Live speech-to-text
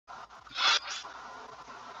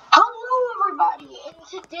everybody, and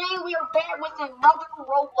today we are back with another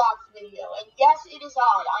Roblox video, and yes, it is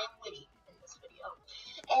I am Liddy in this video,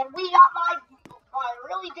 and we got my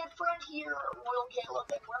really good friend here, Will Caleb,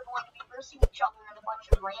 and we're going to be versing each other in a bunch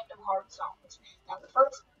of random hard songs. Now the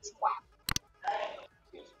first is WAP.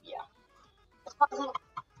 Yeah.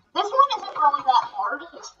 This one isn't really that hard,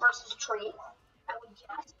 it's versus Tree, I would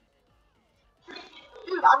guess.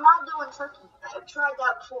 Dude, I'm not doing turkey, I've tried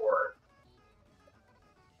that before.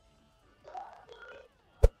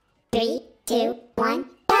 3, 2, 1,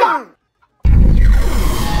 go!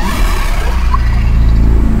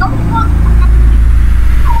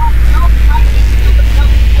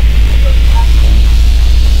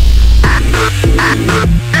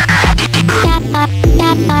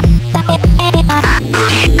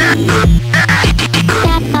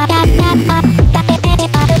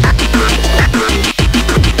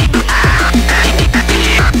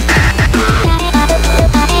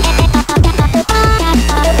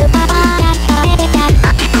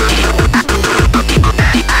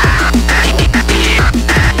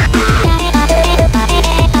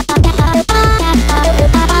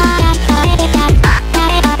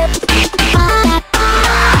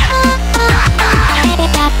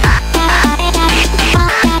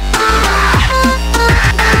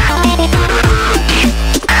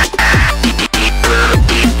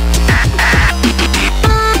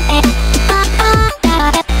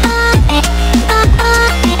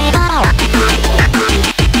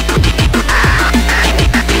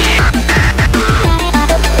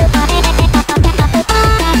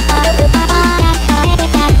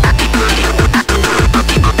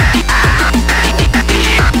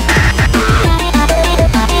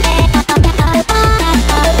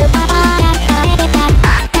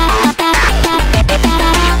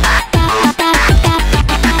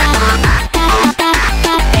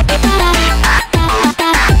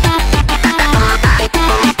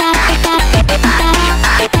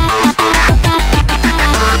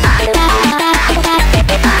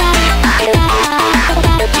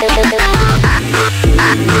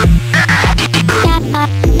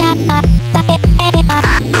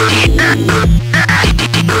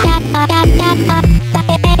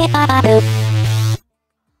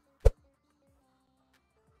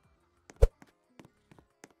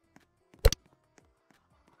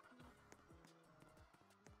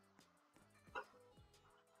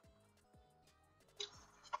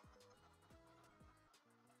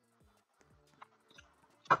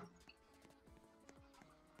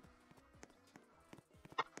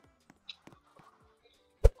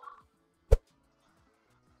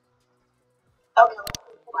 Okay,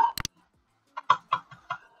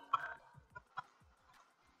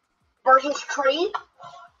 versus Tree.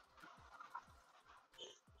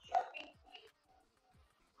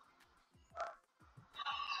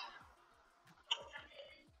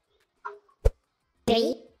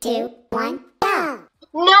 Three, two, one, go!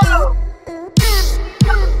 No!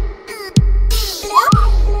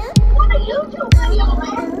 What are you doing, young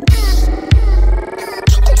man?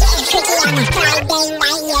 Tricky on a Friday night,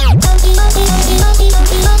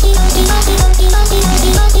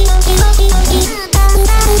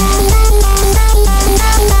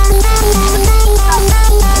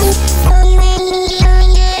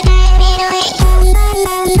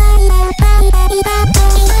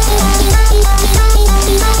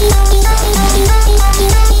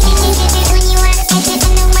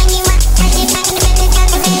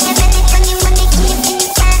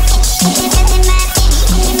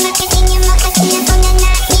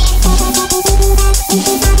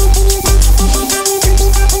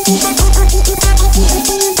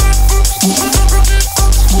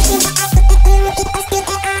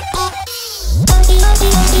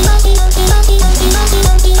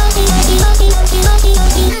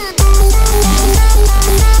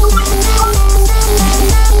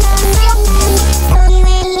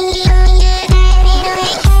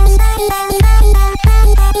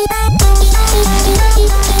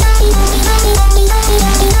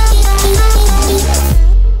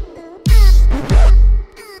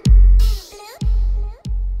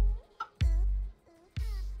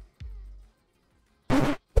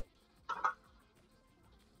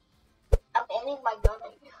 My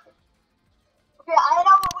gunning. Okay, I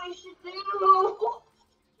know what we should do.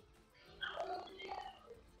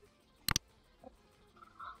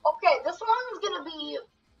 Okay, this one is gonna be.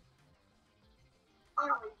 I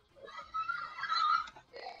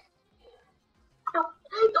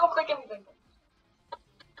don't think anything.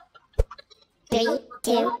 3,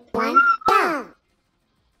 2, 1, go!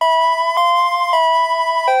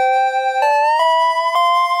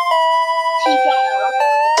 TKO.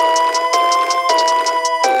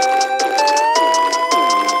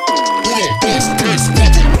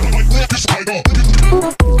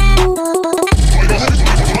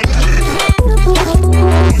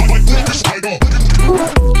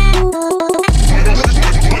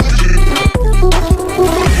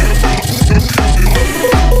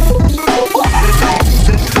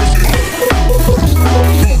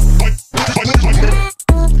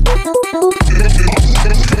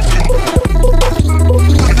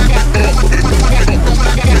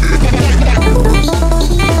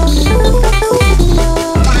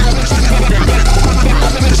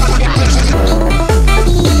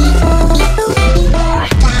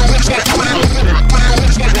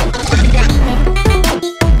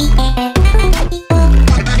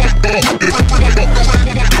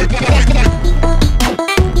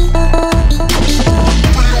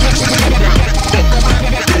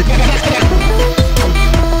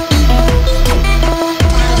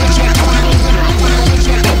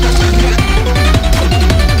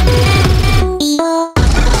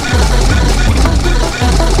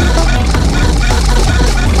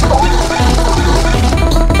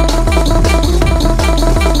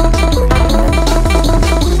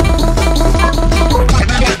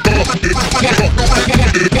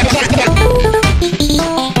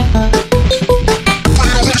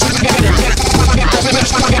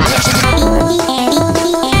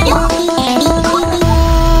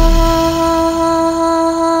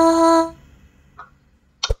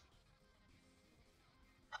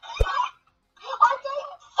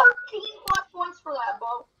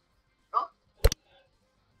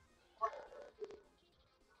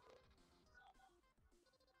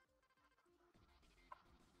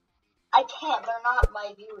 I can't. They're not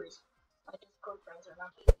my viewers. My Discord friends are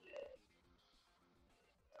not my viewers.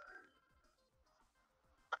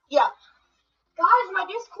 Yeah. Guys, my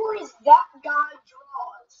Discord is that guy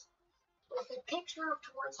draws with a picture of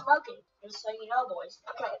towards smoking. Just so you know, boys.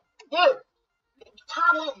 Okay, dude,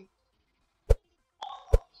 tie in.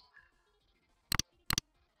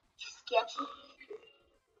 Sketchy.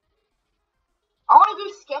 I want to do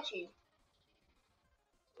sketchy.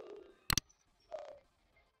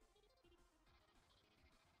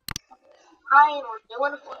 Ryan, we're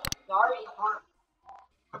doing a already hard.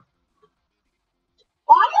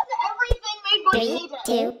 Why is everything made by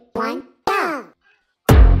 3, 2, 1, go!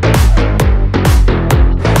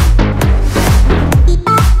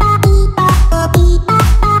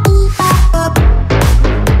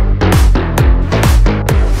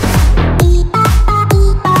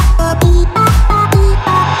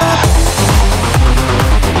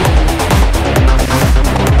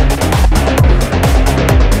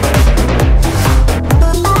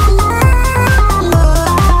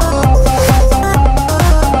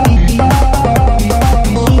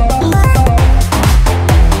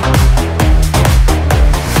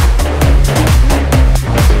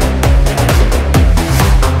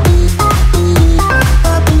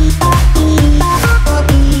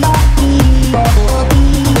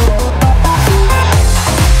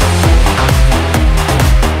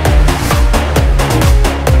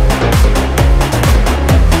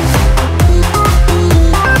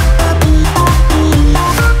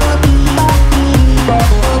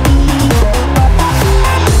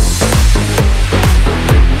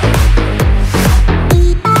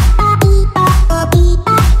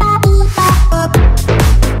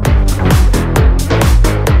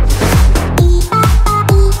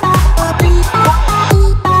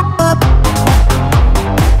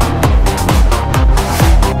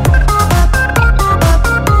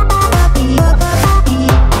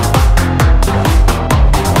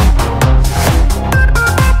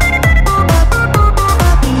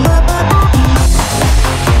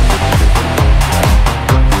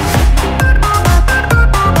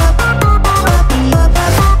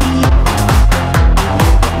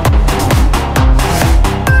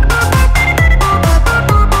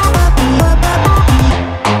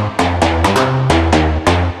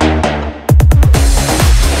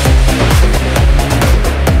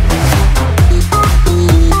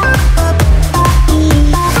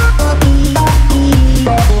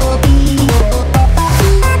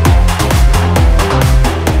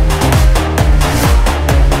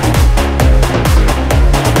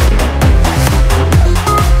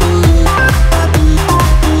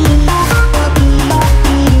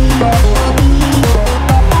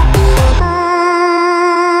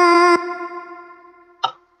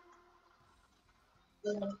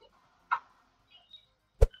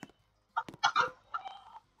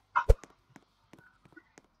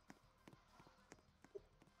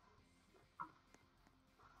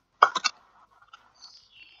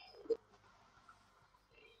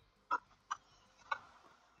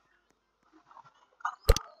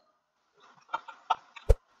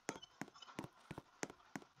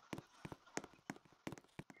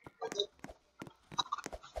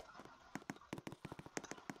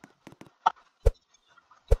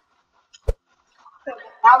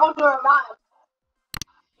 I will do a rhyme.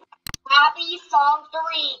 Happy Song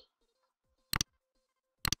 3.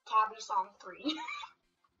 Tabby Song 3.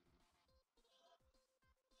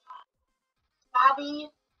 Tabby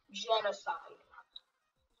Genocide.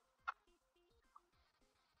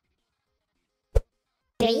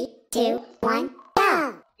 3, 2, 1,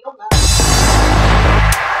 go! You'll know.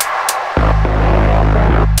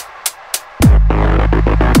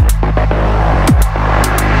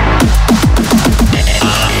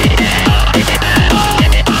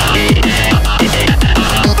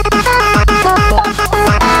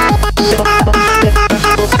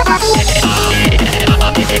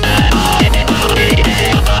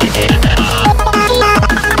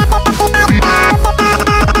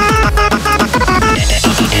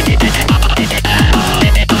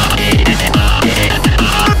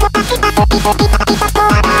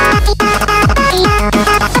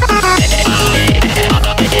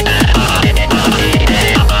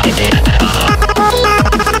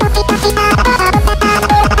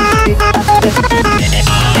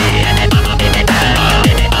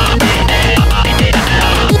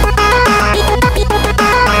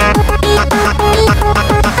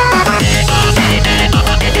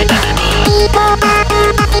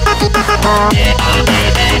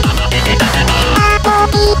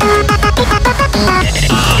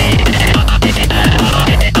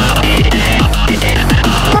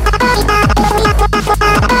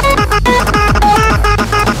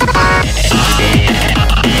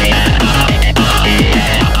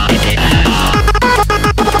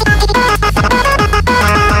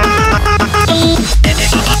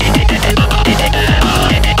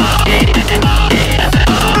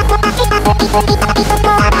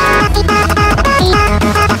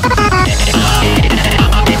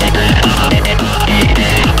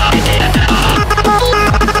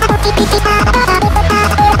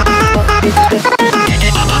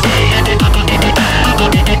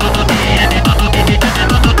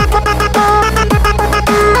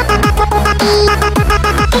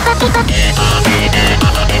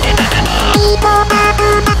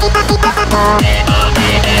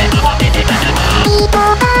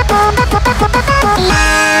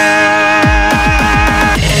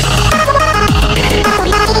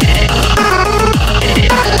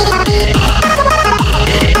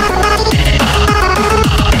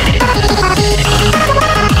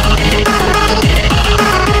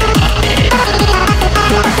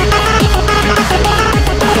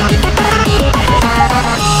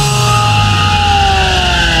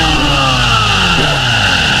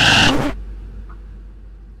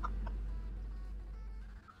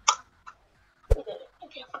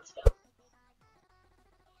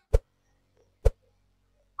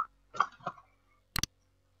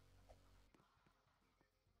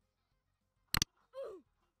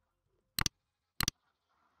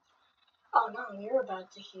 no, you're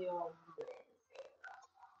about to heal.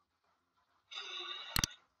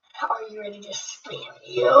 Are you ready to spam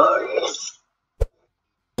yours?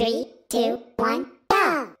 3, 2, 1,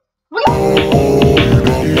 go!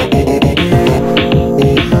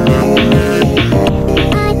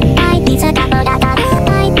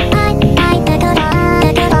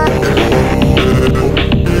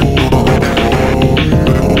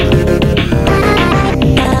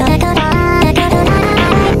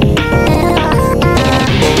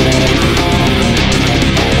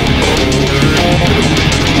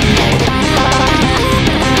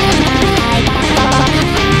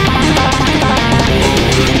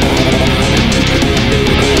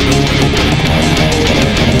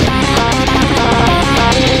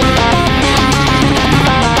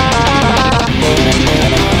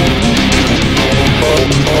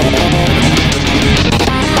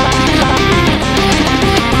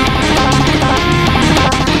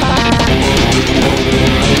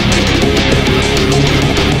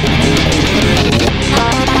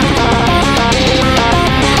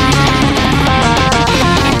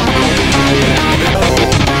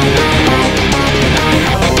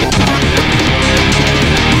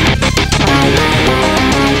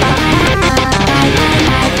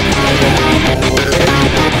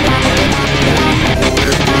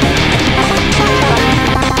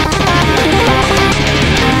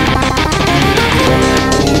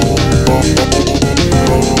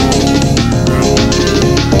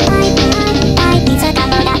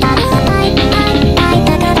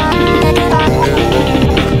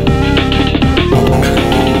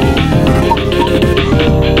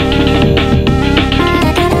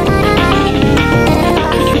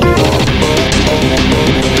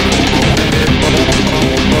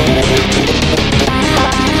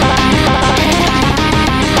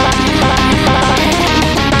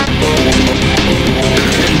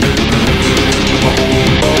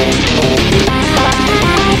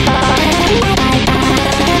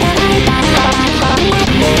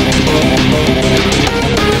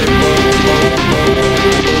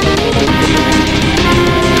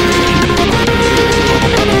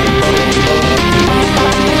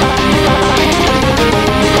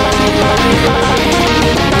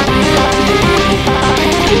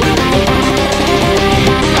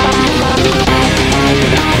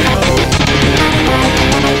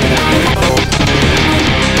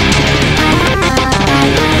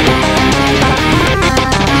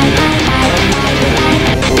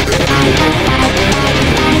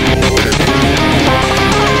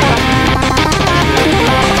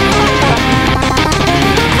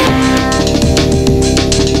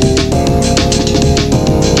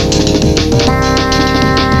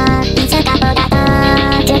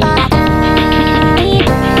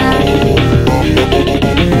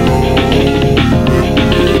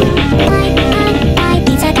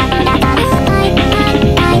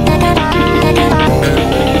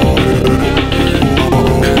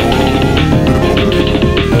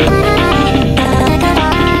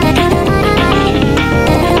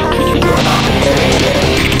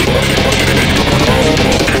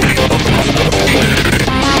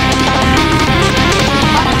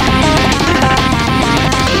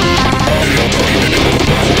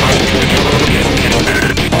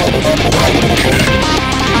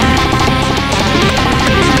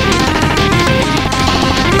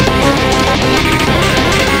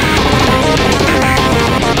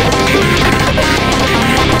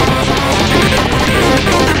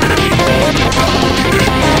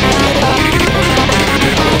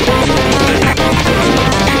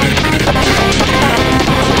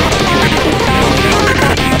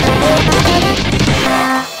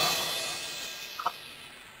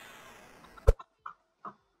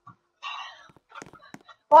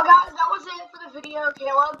 Well, guys, that was it for the video.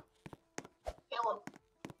 Caleb.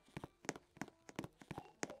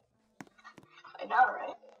 I know,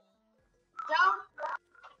 right?